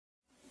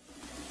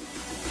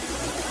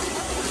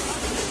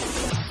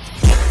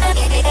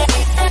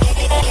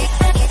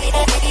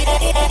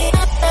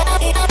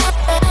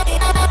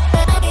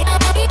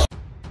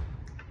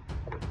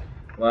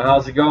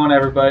How's it going,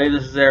 everybody?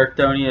 This is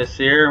Ericthonius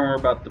here, and we're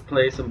about to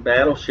play some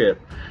Battleship.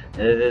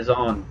 It is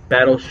on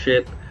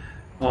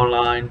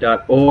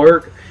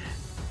battleshiponline.org.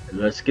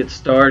 Let's get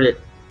started.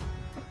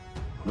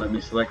 Let me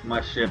select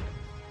my ship.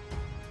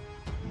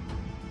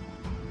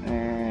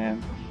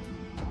 And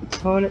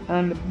put it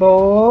on the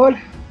board.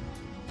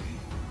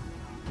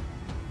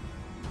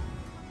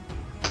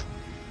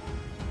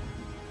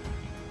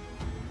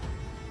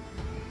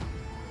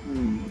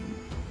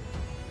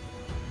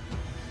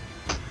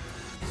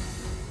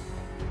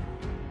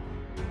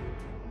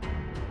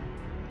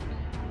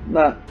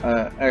 Not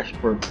an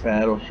expert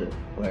Battleship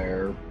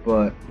player,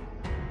 but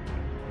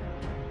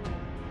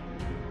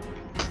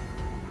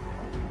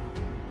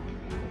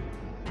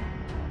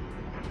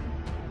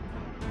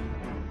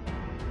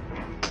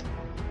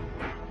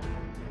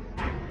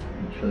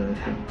I'm sure I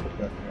shouldn't put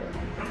that there.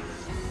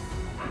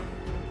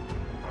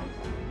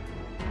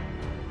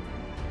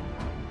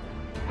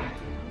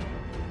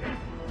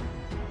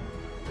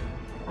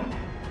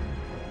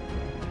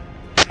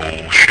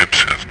 All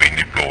ships have been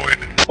deployed.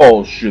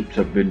 All ships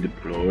have been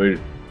deployed.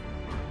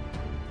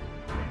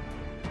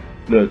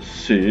 Let's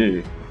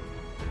see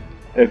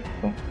if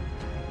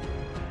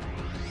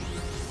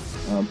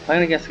I'm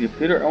playing against a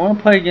computer. I want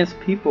to play against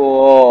people.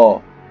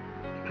 Oh,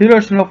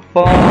 computers no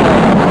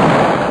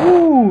fun.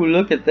 Ooh,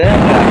 look at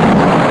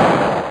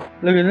that!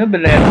 Look at them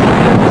bananas.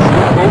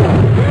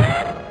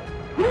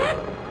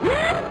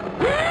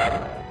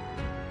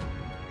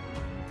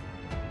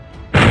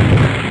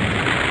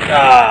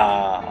 Wow.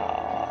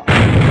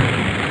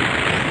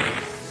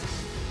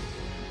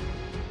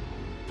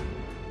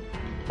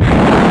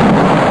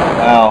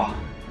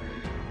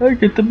 I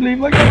get to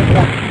believe I got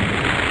one.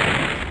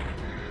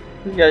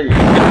 You got your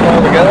shit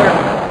all together.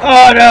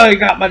 Oh no, he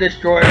got my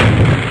destroyer.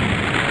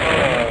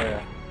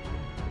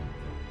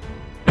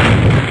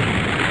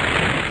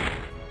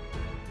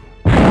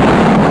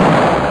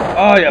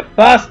 Oh, you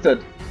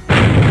bastard.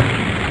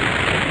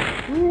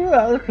 Ooh,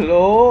 that was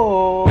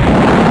close.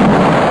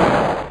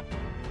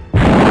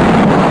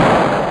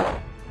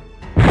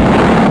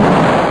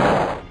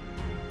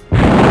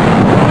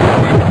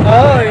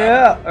 Oh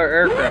yeah, our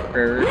aircraft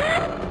carrier.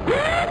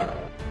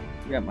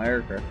 Got my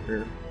aircraft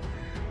carrier.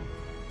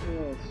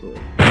 Oh, sweet.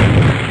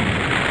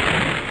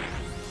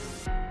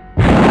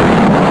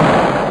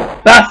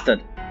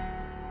 Bastard!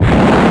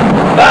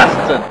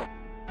 Bastard!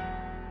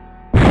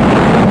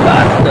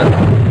 Bastard!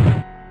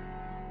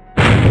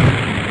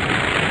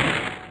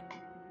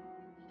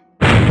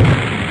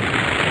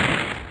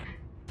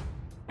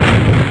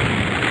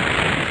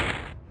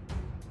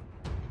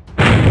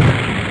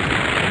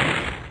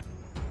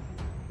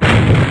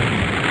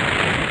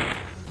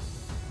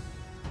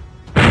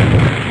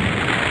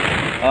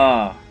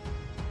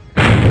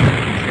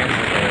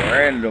 Chances are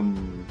random.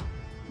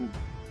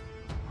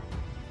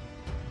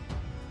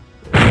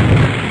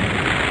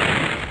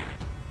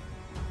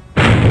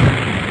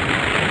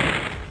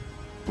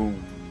 Boom.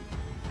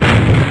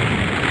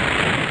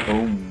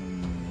 Boom.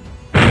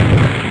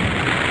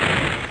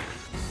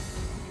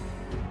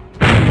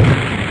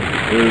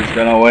 Who's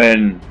gonna win?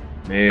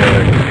 Me or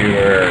the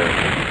computer?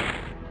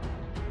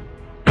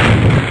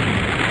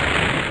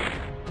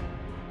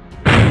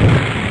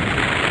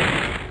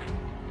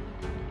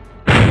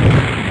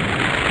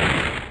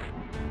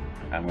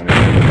 I'm gonna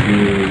get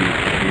you,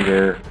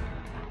 computer.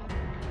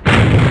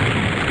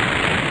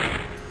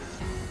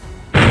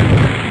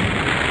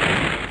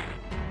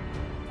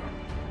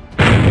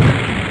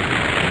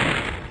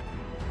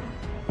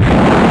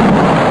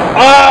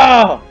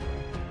 Oh!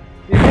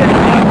 You hit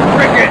my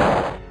frigate!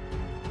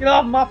 Get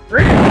off my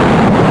frigate!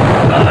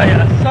 Oh,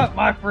 you suck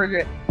my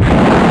frigate!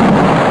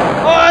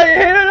 Oh, you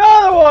hit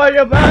another one,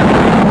 you bastard!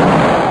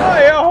 Oh,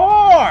 you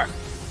whore!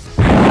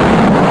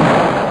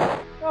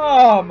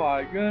 Oh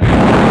my goodness!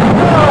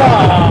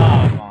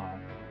 Oh my!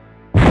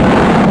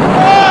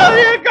 Oh,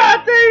 you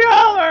got the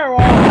other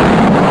one!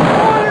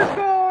 What is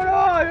going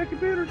on? Your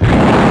computer's...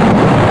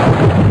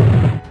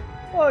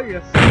 Oh,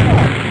 you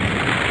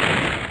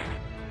suck!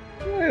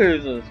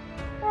 Jesus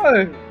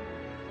Christ!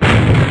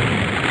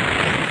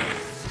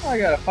 I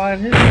gotta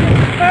find his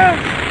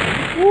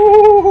fast!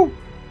 Woo!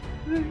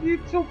 He's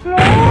so close!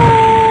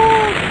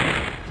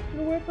 Get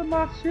away from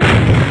my shit!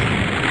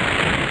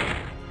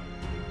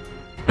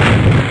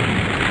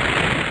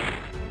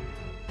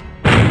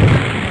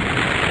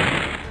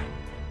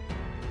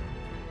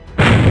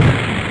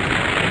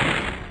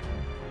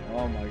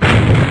 Oh my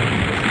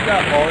god. He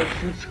got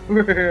Warships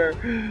over here.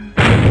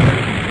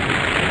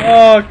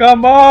 Oh,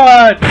 come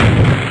on!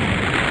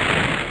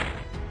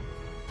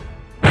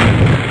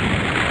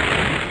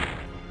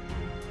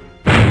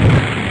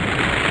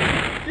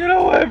 Get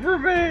away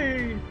from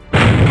me!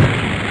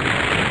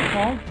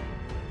 Huh?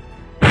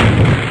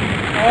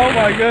 Oh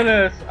my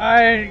goodness,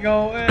 I ain't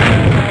going in.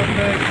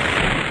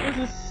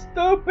 This is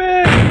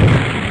stupid!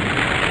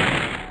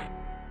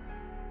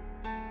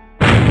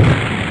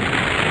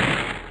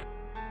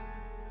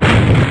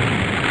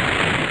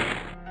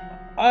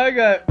 I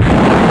got...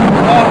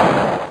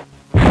 Oh!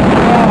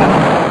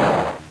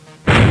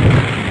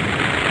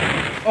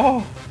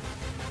 Oh!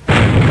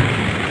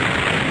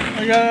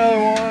 got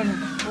another one.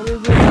 What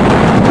is it?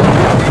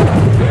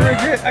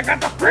 Frigate! I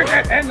got the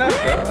frigate and the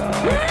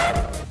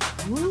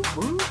woo,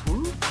 woo,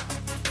 woo.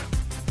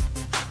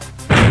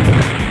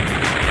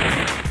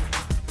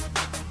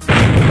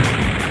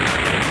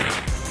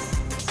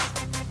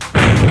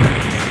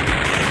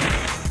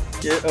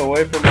 Get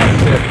away from my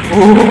ship.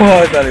 Ooh,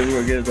 I thought we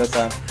were getting that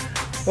time.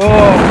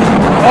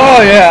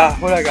 Oh yeah,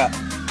 what I got?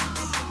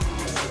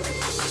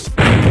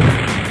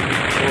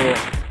 Oh,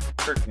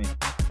 tricked me.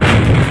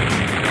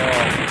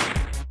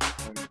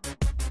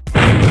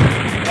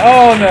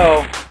 Oh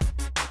no!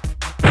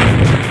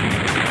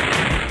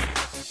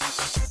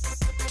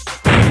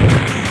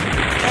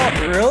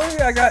 Oh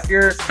really? I got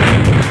your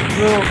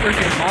little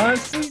freaking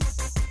honesty?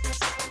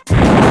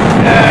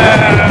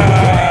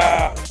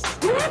 Yeah!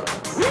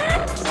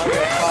 I'm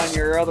gonna find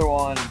your other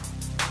one.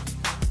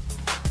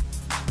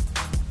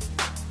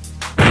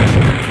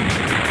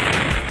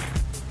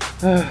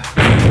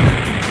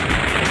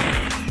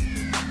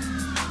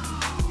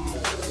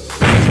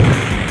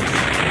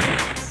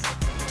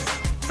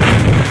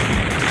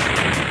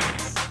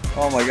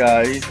 Oh my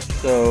god, he's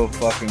so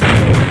fucking close.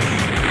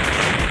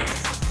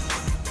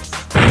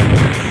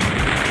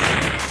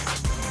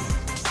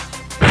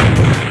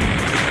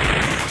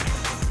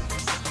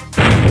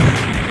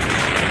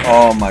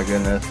 Oh my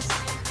goodness.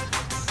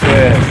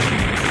 Quit.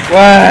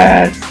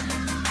 What?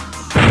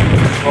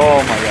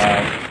 Oh my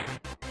god.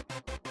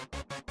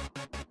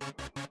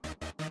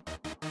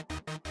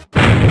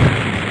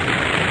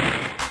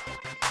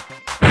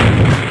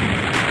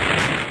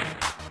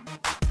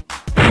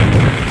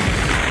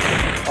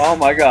 Oh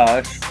my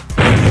gosh.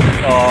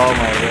 Oh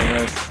my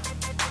goodness.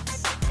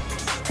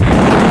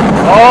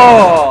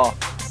 Oh!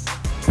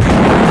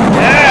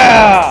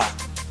 Yeah!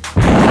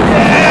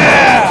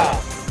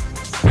 Yeah!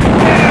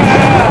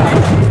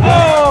 Yeah!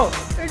 Oh!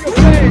 There you go,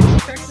 face!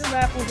 Check them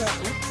apples out.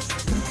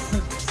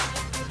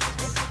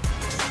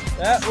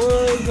 That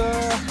was,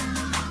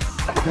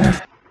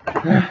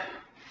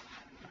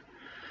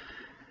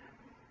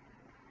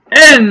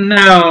 And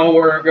now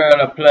we're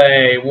gonna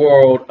play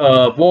World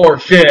of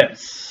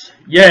Warships.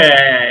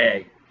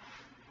 Yay!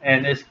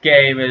 And this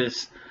game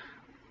is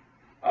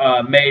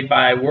made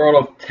by World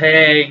of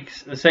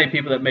Tanks, the same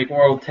people that make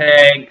World of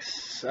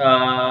Tanks.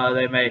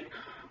 They make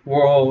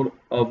World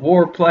of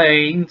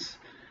Warplanes,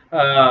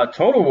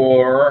 Total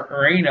War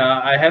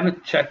Arena. I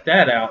haven't checked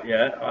that out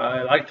yet.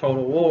 I like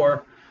Total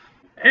War.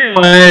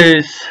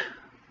 Anyways,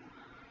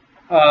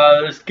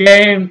 this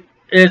game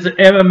is an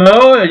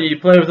MMO, and you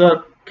play with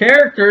other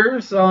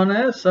characters on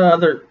this,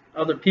 other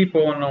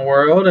people in the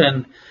world,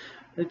 and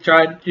they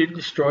tried to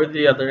destroy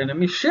the other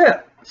enemy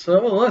ship. So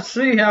let's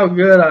see how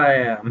good I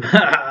am.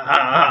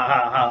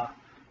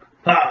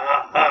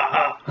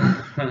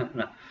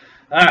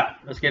 Alright,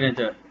 let's get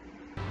into it.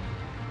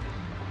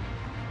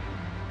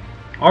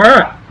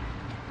 Alright.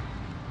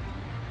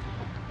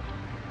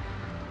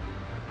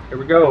 Here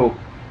we go.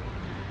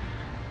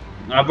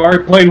 I've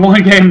already played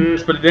one game of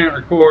this, but it didn't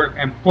record,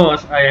 and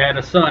plus I had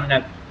a son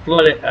that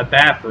flooded a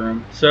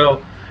bathroom,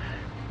 so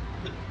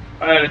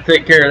I had to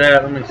take care of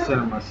that. Let me set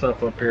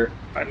myself up here.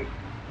 I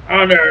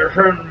never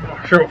heard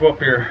myself up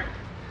here.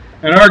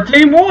 And our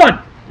team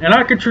won! And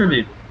I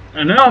contributed.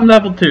 And now I'm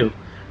level 2.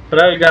 But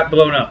I got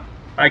blown up.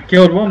 I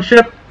killed one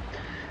ship,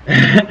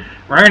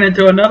 ran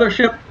into another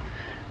ship,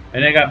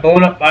 and then got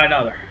blown up by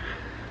another.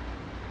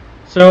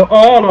 So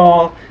all in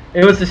all,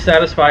 it was a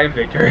satisfying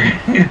victory.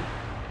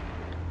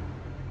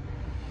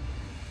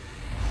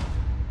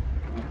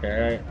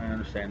 Okay, I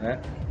understand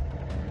that.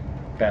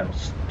 Battle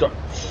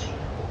starts.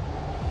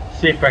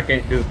 See if I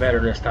can't do it better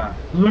this time.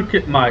 Look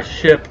at my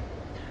ship.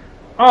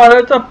 Oh,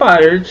 that's a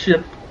pirate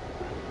ship.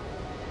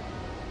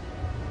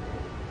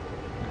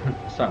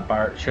 It's not a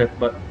pirate ship,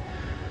 but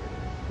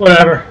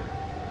whatever.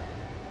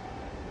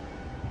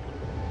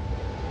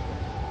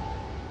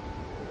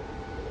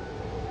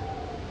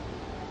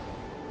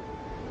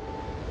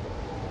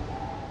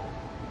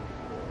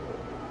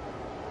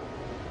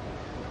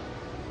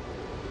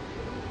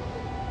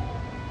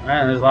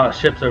 Man, there's a lot of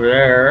ships over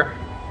there.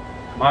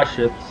 My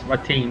ships, my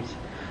teams.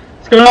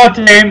 What's going on,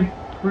 team?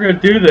 We're gonna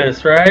do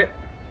this, right?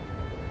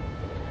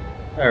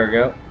 There we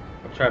go.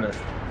 I'll try to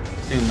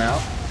zoom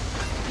out.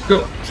 Let's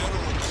go.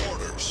 General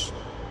quarters.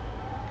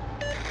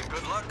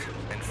 Good luck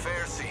and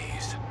fair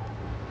seas.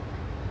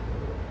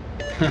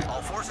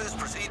 All forces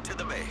proceed to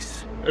the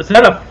base. Is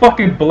that a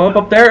fucking blob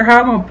up there?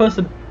 How am I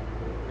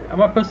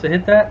supposed to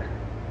hit that?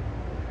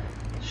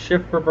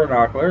 Shift for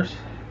binoculars.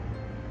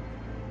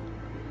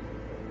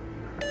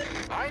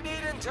 I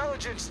need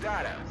intelligence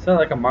data. Is that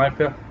like a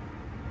minefield?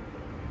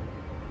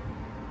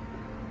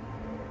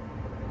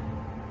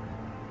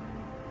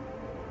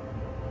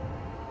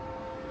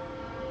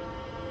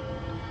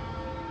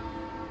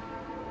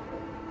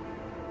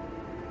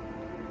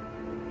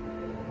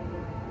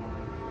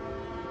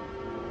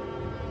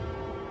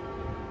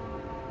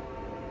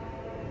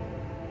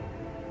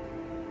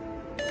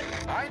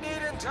 I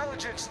need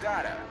intelligence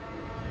data.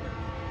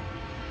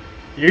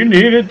 You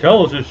need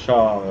intelligence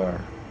data.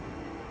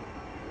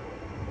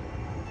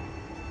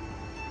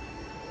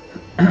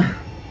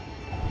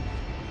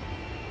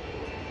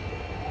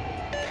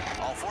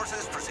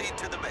 Forces proceed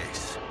to the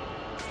base.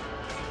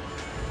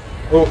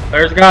 Oh,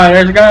 there's a guy,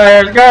 there's a guy,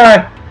 there's a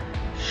guy!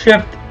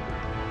 Shift.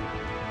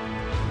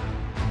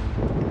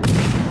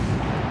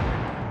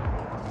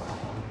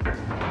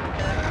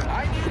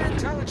 I need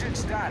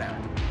intelligence data.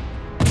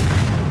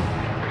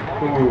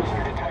 Ooh.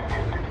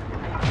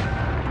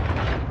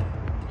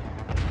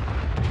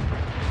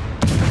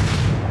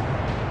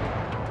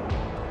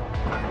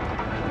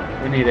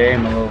 We need to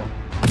aim a little.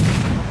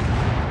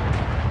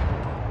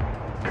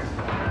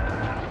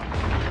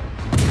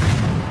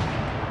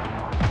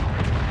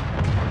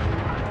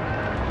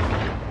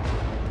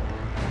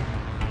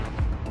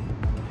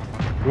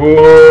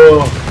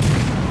 Whoa!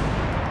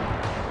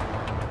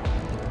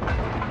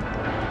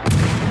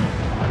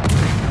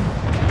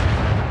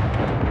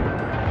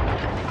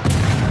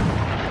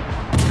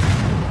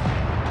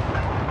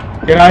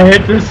 Can I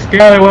hit this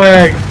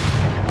scallywag?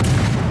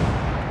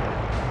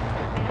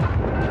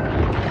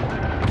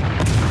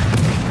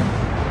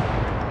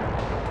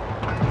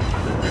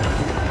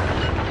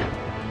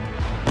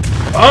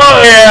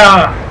 Oh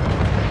yeah!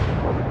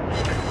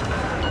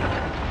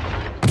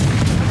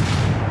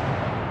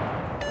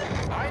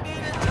 I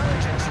need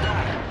intelligence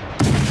data.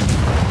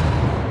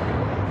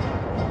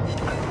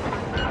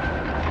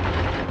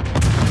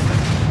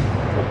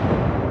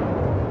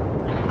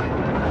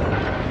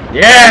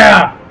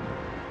 Yeah!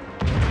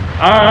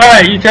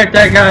 Alright, you check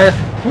that guy.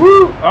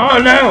 Woo! Oh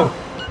no!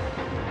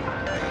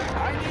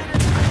 I need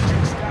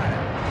intelligence data.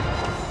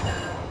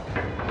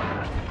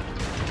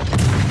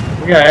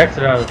 We gotta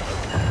exit out of this.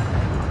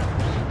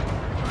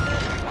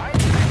 I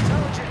need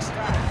intelligence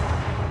data.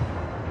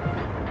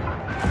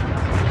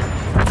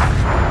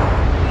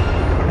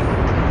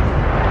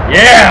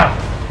 Yeah!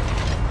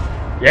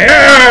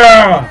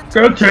 Yeah!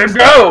 Go team,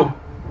 go!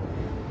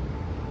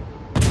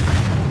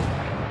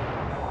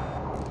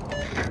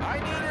 I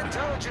need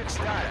intelligence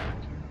data.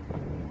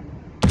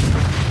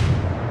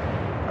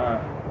 I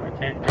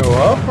can't go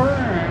up or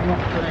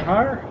any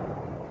higher.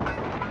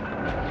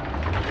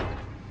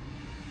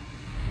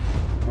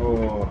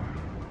 Oh,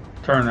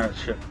 turn that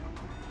ship.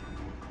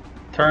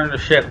 Turn the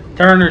ship.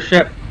 Turn the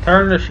ship.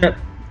 Turn the ship.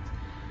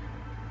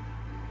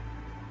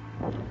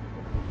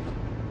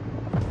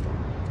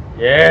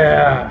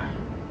 Yeah.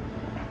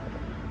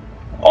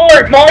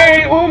 Alright,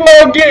 mate, we're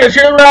gonna get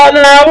you right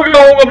now. We're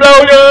gonna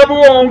blow you up.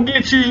 We're gonna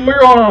get you. We're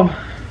gonna.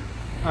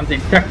 I'm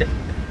detected.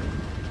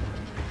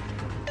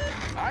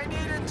 I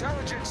need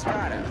intelligence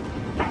data.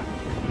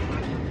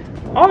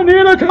 I need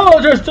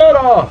intelligence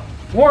data.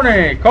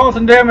 Warning,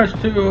 causing damage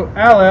to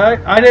ally.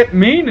 I didn't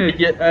mean to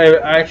get.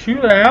 I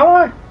shoot an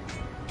ally.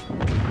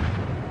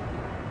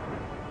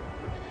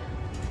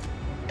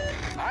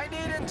 I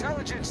need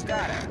intelligence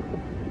data.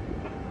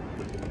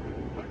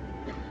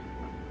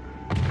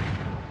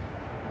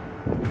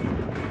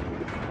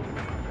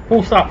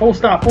 Full stop. Full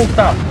stop. Full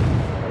stop.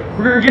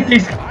 We're gonna get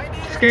these I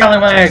need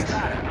scallywags.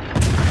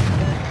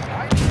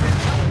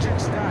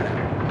 intelligence data.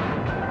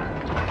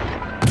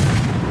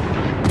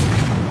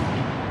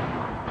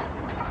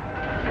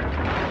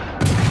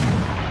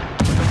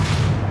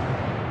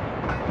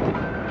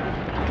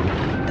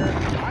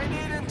 I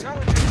need intelligence data. I need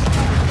intelligence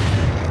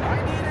data. I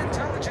need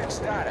intelligence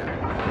data.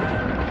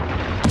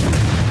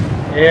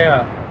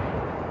 Yeah.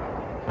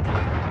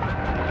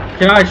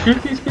 Can I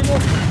shoot these people?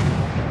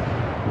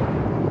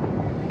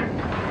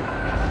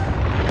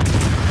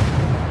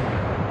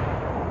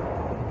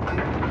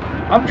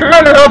 I'm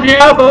trying to help you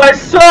out, but I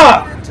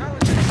suck! Intelligence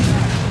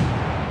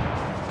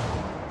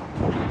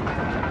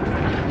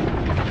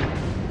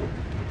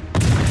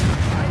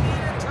data. I need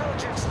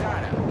intelligence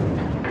data.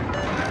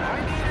 I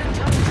need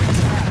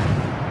intelligence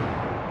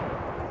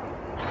data.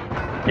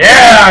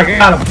 Yeah, I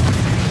got him.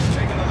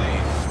 Taking the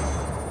lead.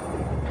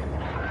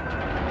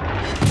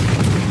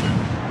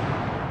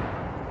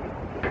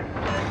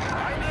 I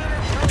need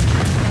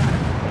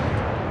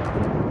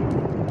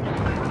intelligence data.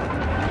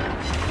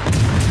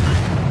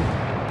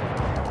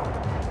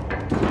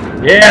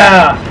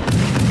 Yeah!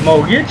 I'm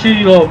gonna get you,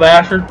 you little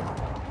bastard.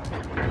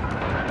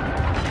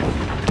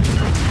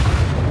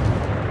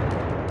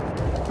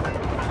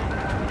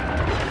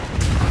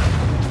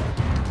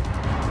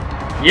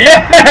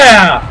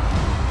 Yeah!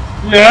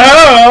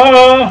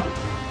 Yeah!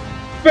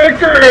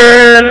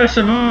 Victory! I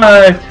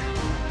survived!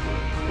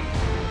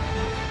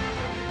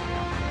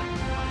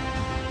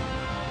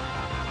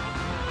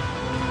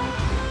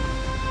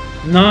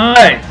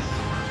 Nice!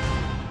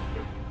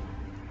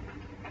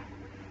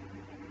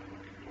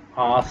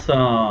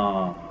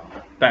 Awesome!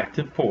 Back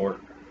to port.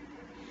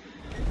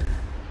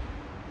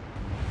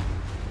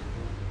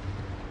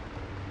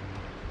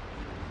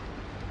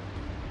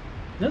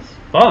 This is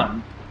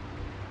fun.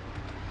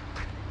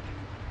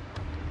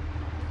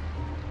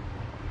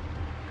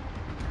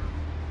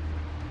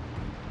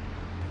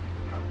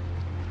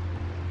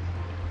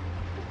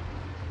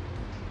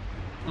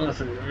 Let's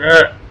see.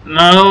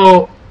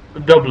 No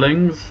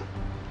doublings.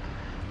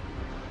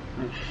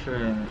 Let's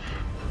see.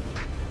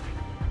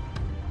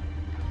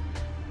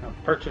 I'll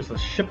purchase a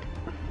ship.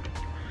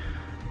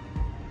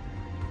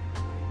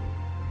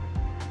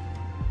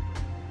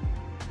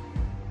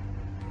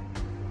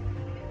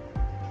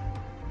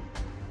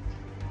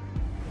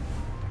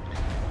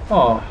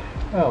 Oh,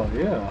 hell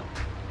yeah.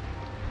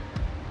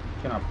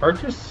 Can I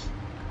purchase?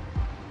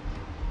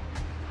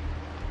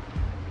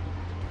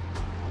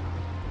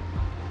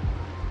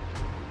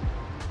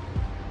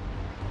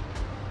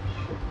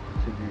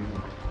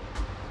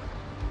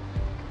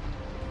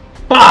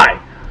 Buy!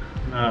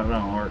 No, it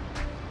don't work.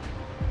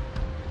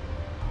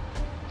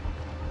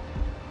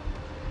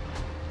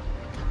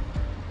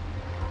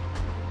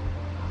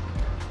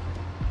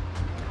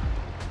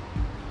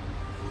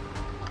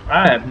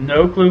 I have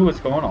no clue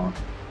what's going on.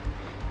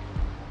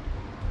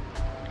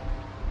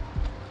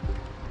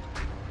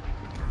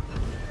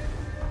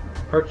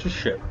 Purchase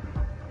ship.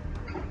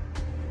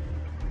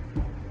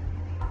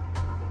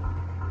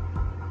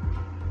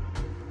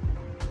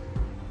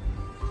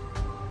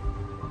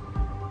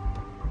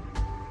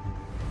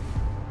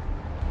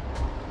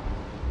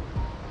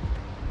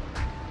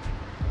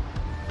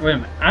 Wait a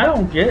minute, I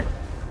don't get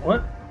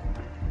what?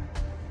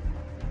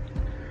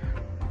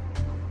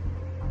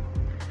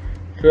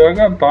 So I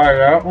gotta buy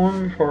that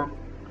one for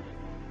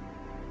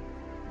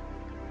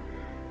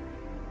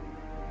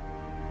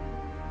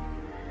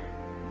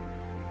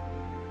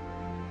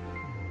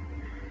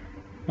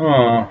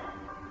I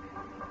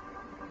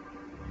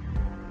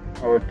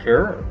would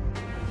care.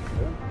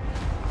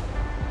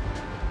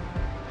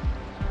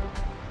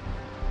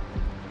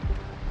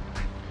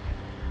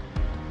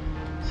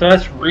 So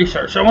that's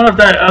research. I wonder if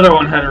that other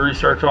one had a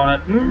research on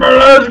it. But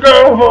let's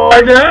go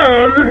find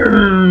out.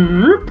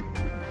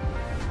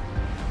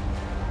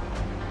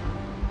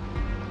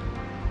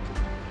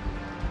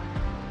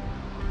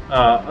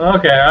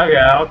 Okay,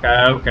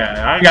 okay.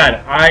 I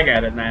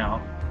got it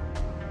now.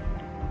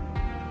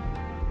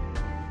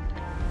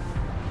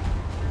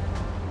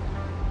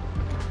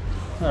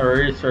 I'll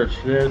research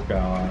this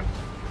guy.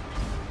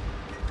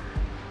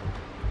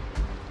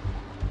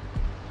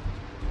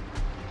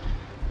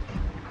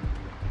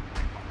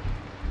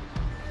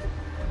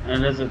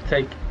 And does it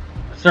take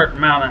a certain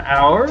amount of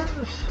hours?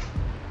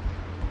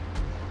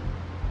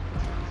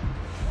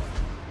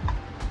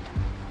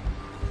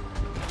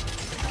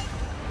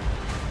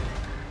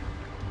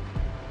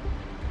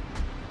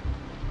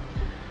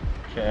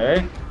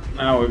 Okay,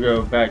 now we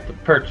go back to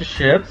purchase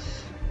ships.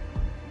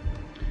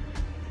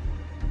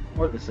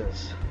 What is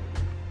this?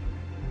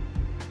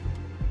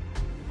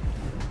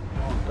 I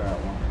want that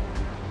one.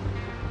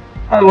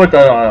 I want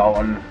that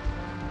one.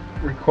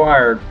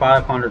 Required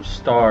 500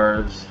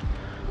 stars.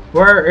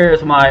 Where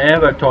is my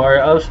inventory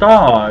of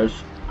stars?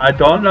 I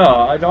don't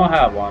know. I don't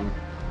have one.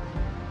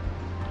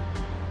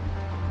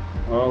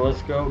 Well,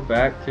 let's go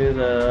back to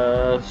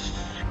the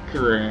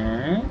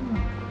screen.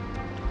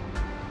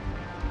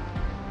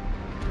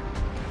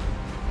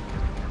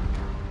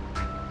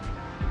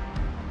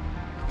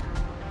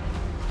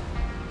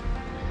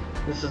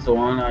 This is the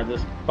one I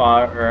just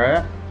bought,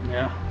 right?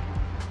 Yeah.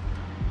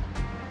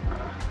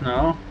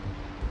 No.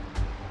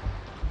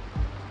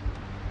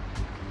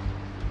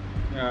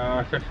 Yeah,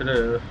 I think it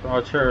is.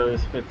 Oh, sure,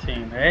 it's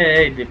 15.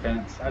 AA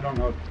defense. I don't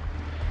know what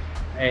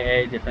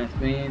AA defense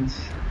means.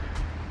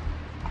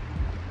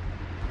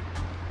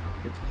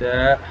 Get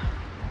that.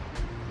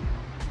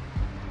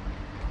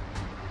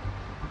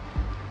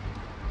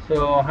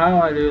 So, how do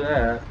I do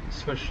that?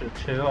 Switch to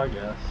 2, I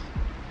guess.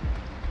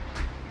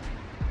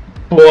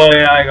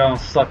 Boy, I gonna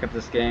suck at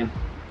this game.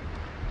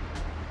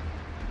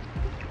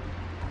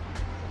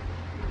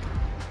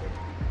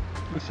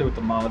 Let's see what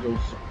the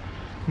modules.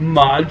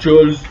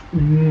 Modules.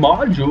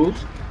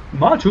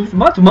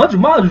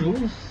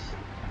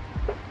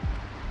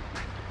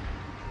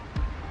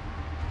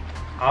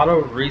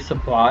 Auto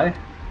resupply.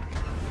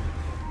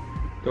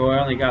 Do I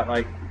only got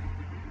like?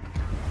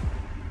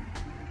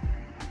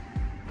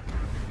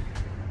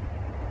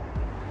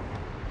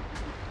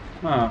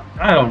 Oh,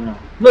 I don't know.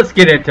 Let's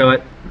get into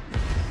it.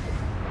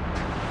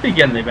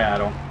 Begin the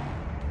battle.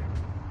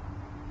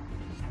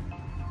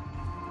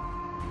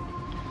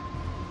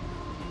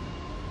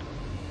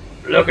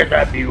 Look at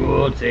that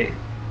beauty.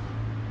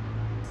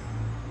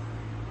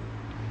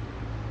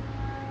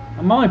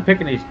 I'm only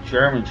picking these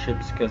German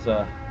ships because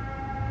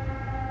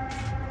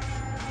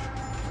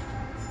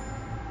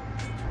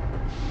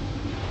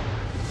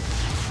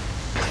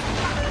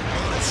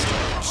Let's give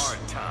them a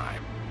hard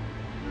time.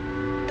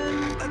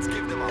 Let's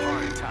give them a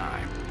hard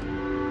time.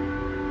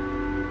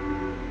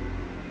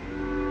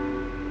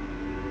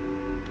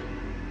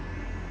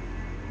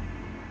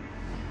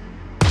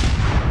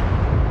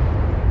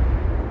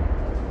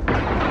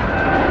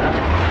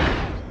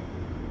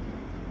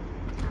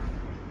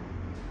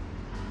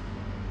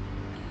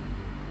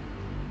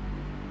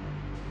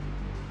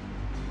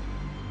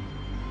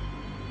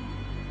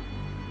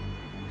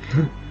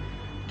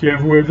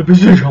 give away the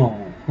position.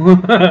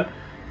 I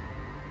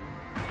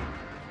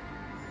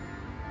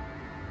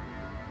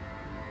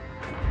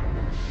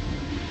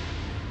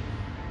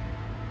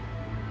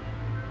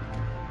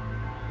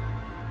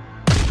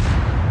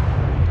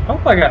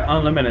hope I got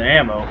unlimited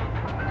ammo.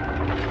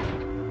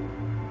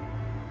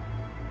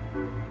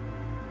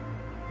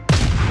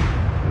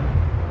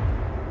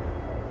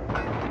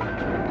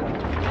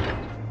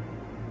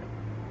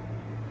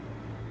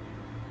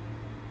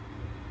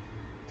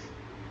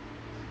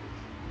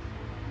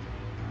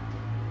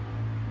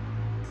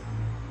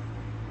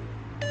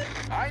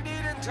 I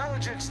need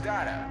intelligence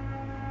data.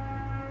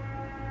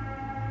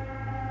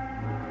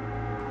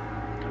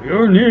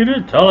 You need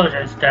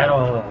intelligence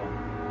data.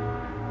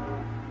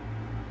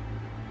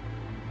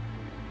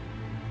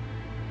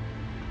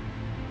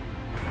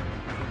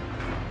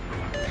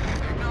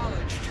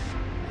 Acknowledged.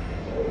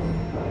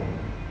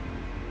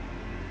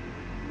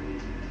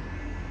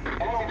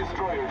 Enemy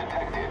destroyer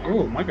detected.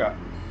 Oh my god.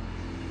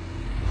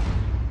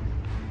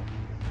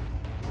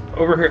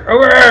 Over here.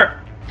 Over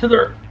here! To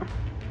the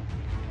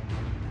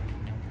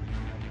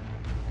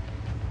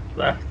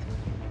left.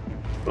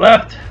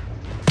 Left!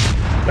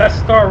 That's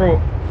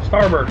starboard.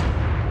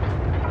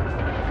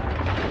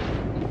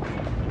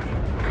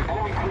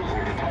 Enemy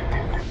cruiser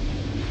detected.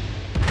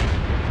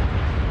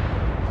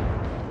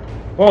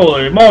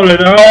 Holy moly,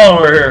 they're all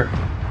over here.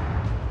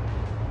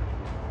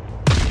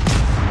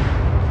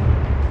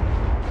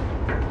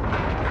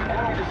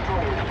 Enemy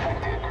destroyer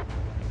detected.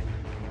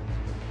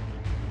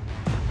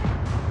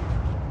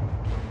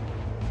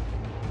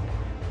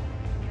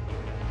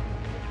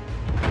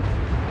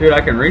 Dude,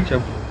 I can reach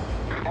him.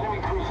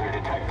 Enemy cruiser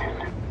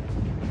detected.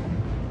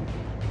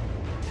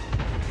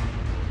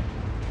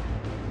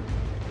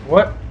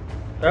 What?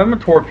 Them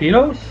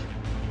torpedoes?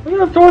 Look at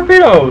them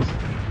torpedoes!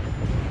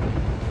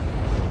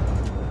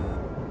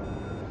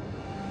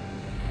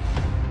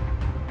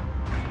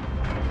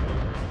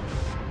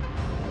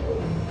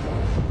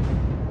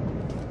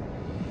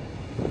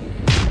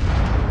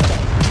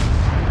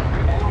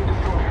 Enemy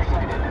destroyer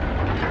sighted.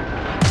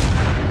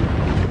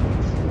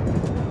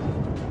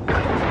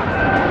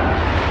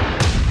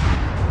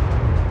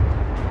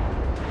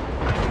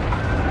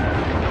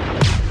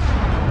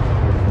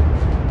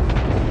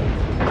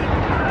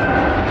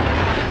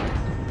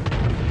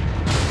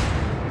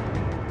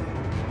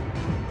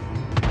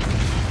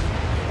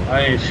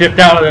 I ain't shipped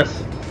out of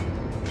this.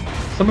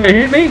 Somebody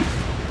hit me?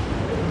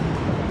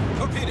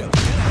 Torpedo,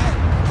 get ahead.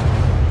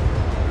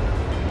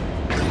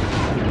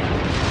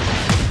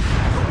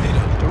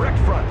 Torpedo, direct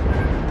front.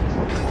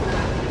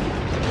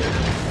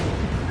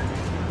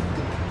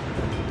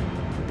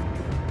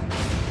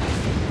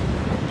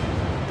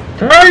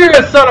 Turn, you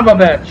son of a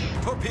bitch!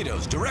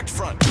 Torpedoes, direct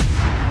front.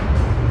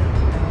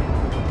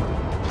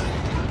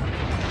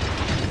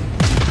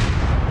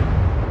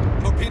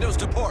 Torpedoes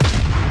to port.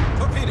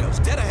 Torpedoes,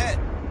 dead ahead.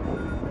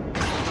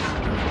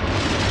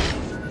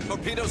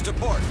 Torpedoes to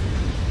port.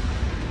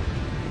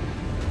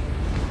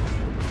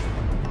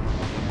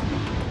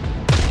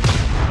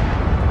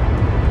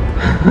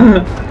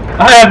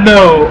 I have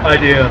no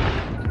idea.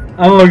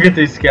 I'm gonna get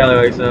these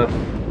scallywags up.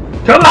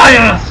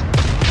 Tobias!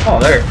 Oh,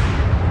 there.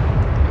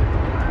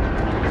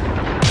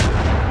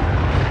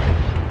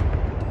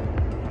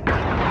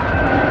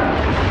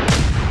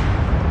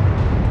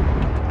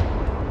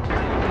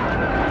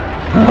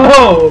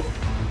 Oh!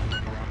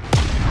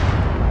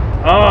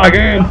 Oh,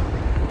 again!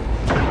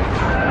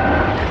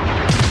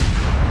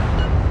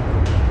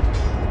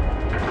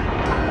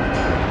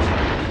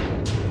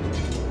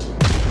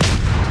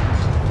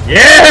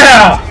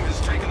 Yeah! Team is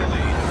taking the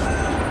lead.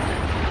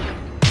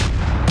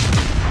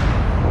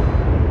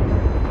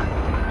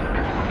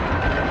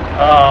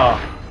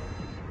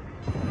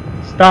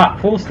 Stop,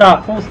 full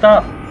stop, full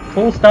stop,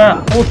 full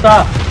stop, full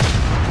stop.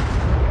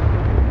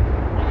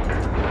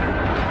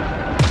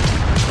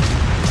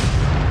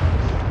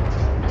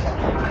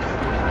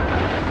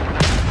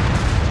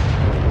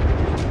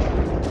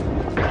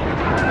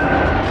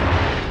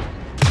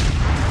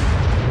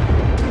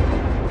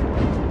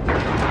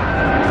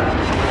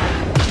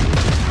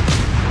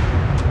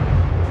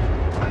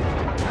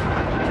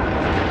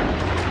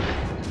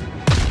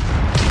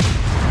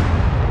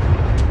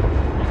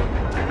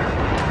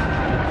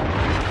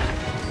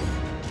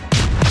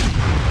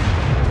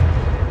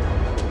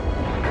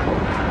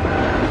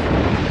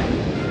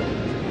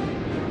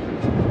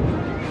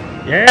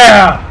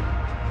 Yeah!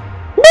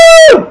 Woo!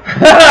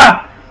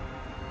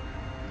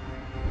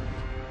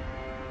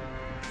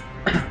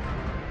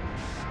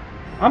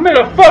 I'm in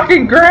a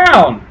fucking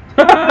ground!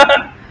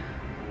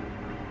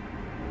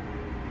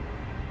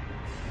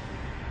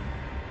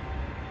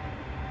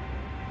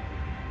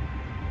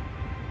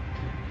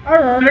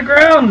 I'm on the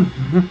ground!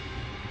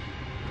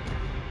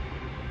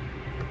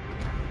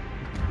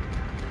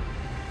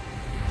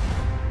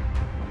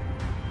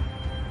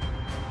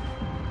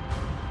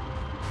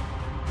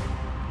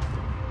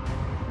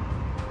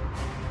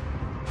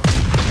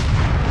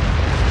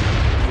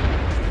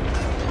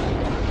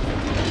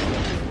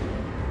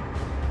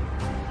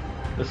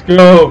 Let's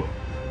go!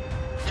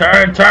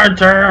 Turn, turn,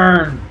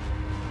 turn!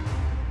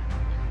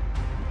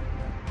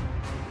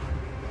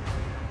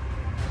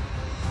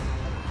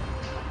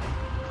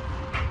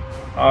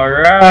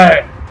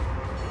 Alright!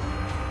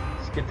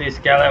 Let's get these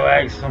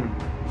scallywags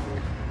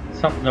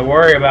something to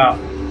worry about.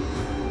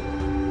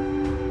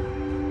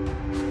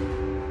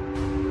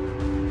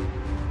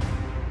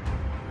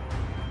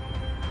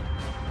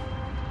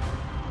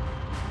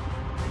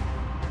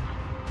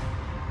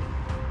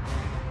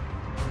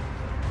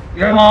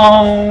 Come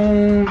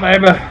on,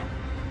 baby.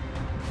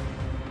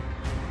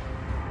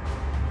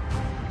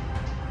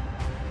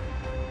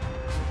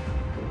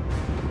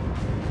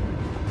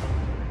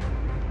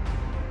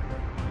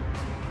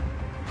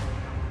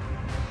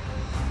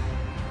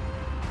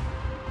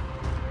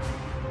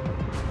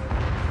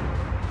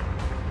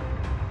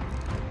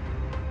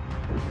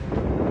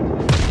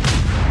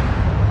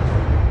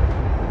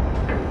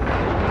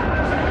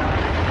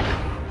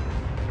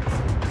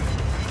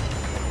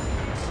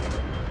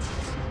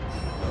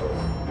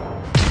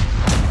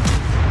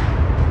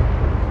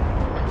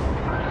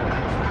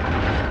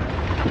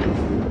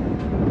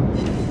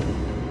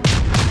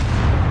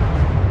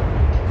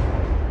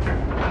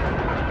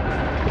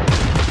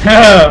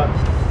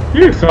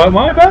 You sunk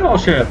my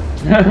battleship.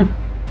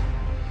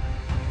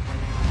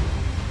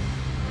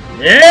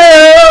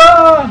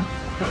 Yeah!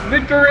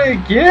 Victory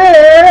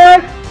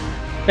again!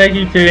 Thank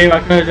you, team. I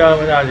couldn't have done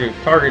it without you.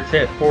 Target's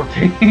hit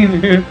 14.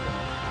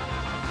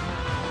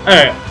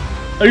 Hey,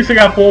 at least I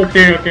got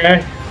 14,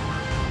 okay?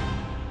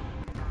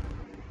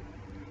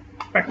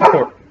 Back to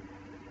court.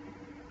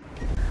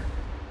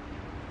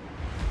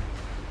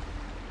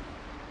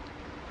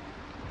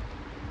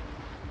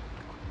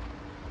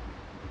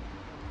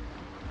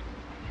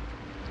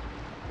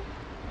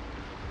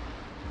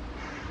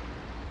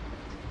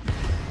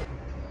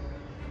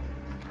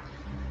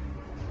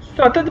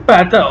 Started the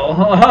battle.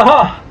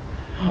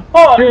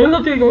 Oh, you're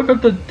not going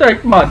to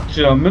take my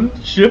German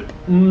ship?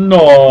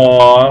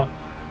 No.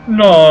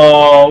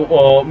 No.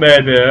 Oh,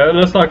 maybe.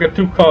 Let's not get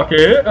too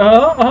cocky.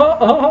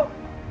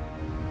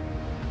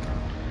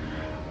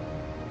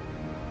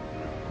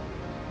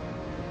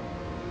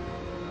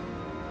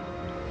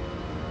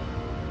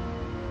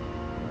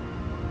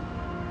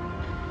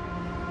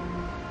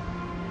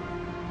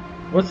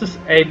 What's this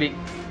AB?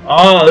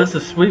 Oh, this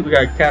is sweet. We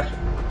gotta catch it.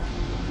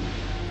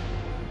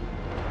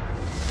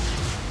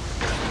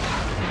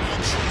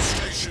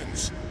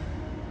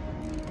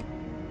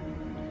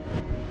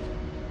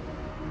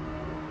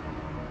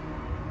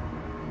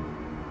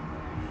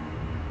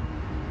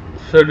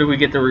 So do we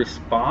get to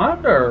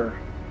respond, or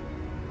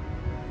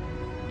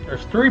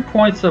there's 3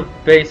 points of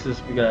bases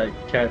we gotta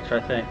catch, I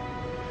think,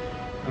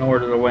 in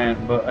order to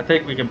win. But I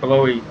think we can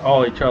blow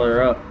all each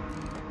other up.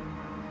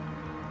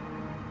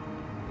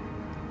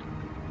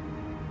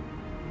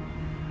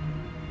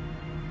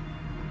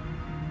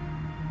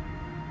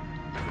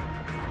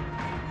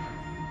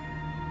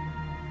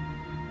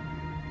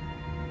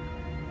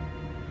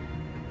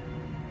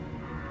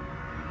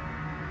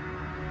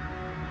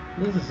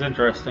 This is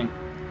interesting.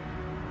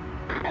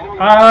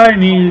 I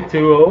need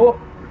to.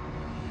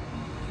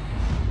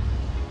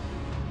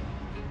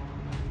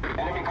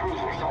 Enemy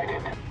cruiser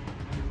sighted.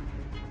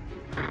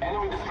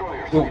 Enemy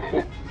destroyer Ooh,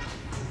 sighted.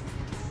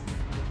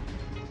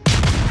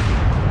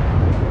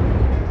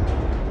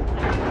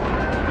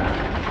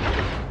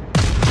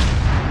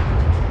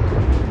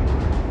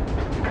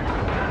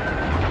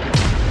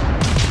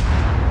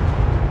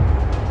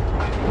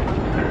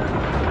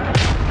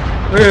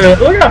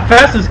 ooh. Look how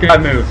fast this guy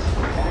moves.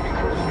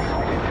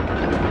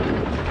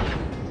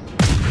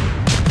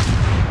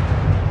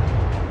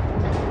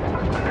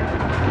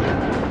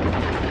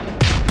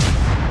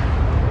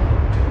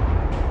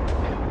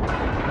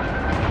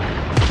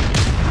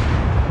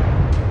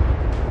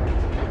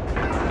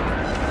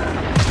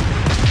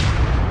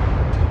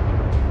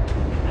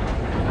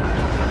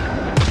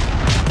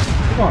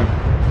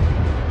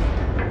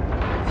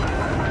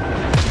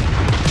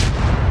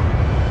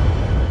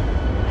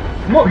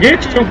 Come on,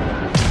 get you!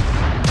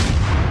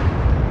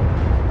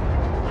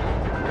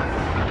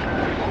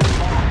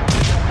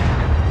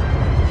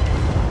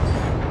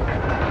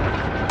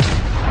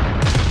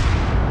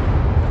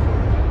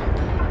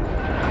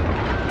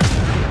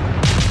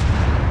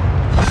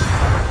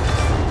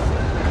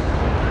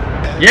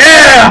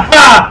 Yeah!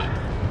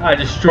 Ha! I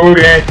destroyed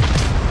it.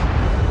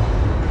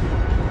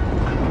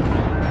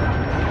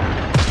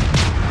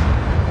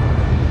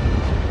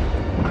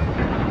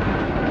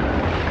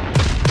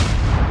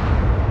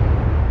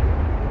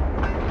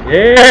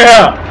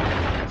 Yeah!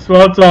 That's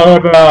what I'm talking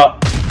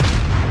about.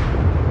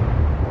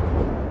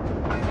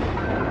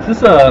 Is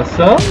this a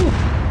song?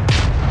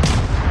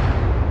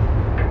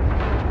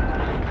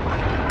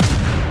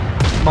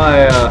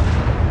 My,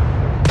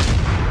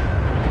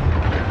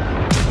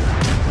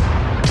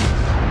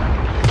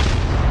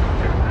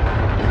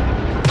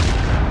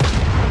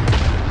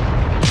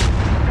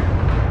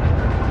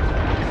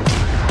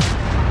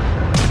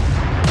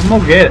 I'm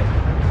gonna get it.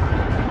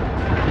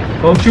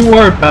 Don't you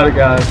worry about it,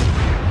 guys.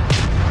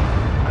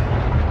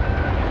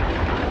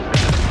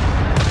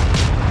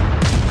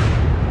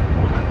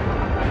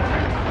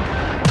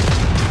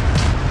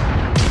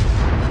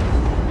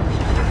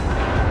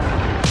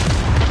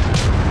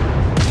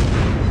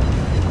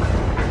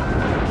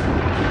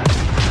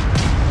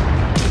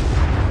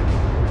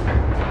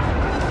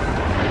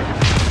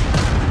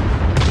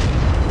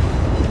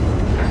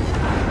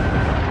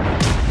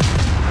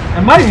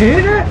 Am I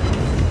hitting it?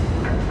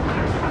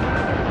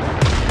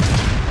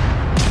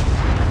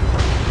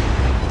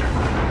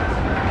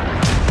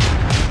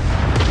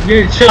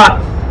 Getting shot.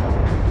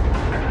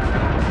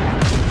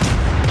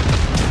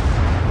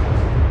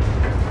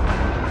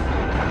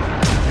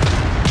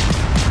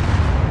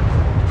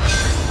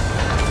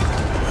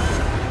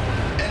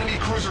 Enemy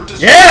cruiser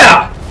destroyed.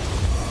 Yeah!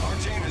 Our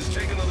team is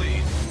taking the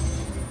lead.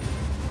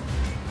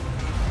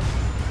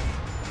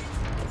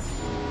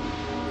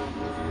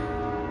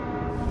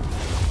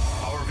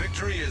 Our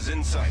victory is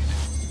in sight.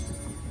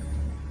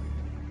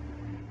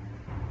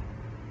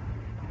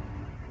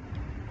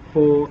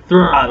 Full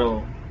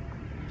throttle.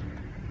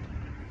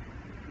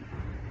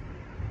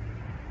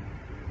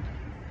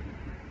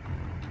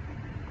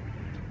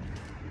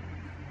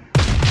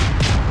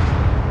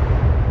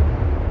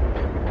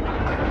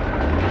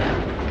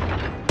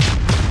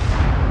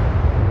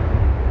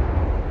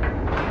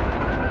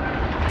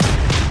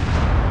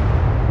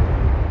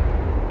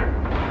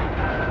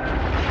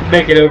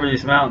 make it over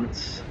these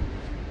mountains.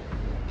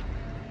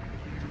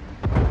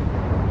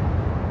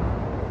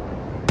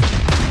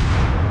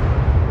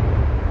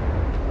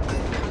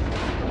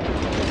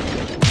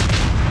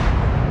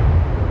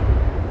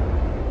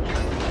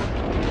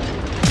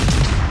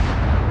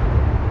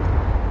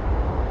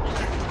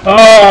 Oh,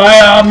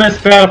 I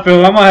miss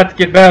Battlefield. I'm gonna have to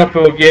get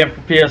Battlefield again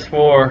for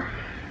PS4.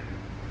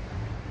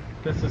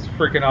 This is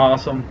freaking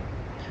awesome.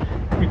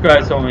 You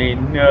guys don't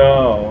even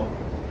know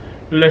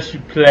unless you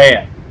play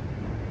it.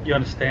 You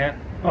understand?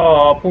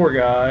 Oh, poor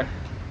guy.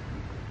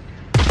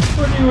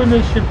 What are you in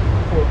this ship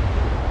for?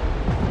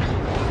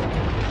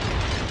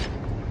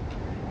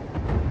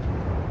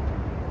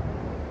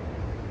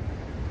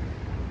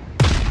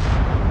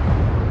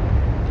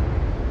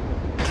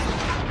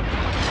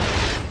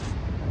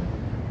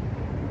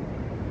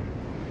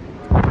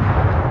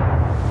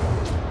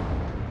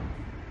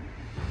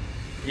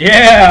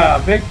 Yeah,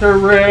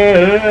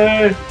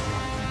 victory!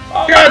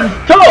 I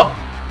got 2!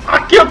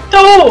 I killed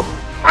 2!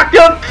 I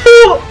killed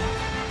 2!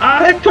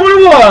 I hit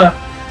 21!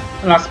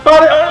 And I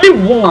spotted only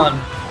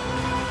 1!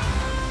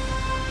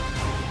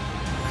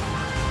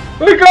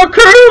 We go,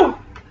 crew!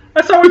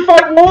 That's how we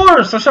fight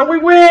wars! That's how we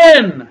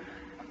win!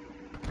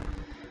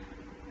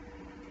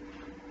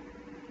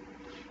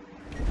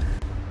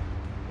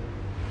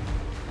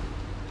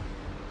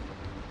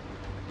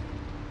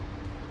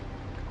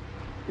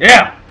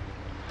 Yeah!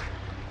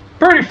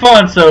 Pretty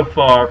fun so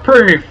far.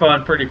 Pretty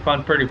fun.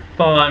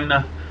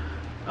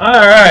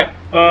 Alright.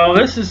 Well,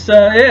 this is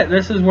it.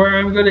 This is where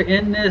I'm going to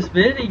end this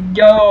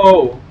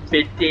video.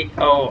 50.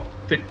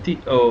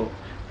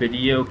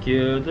 Video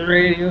killed the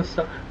radio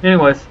star.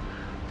 Anyways.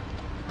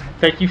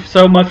 Thank you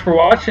so much for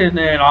watching.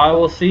 And I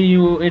will see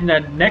you in the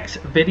next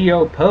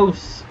video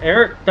post.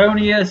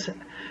 Ericthonius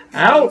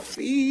out.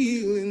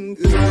 Feeling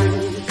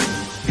good.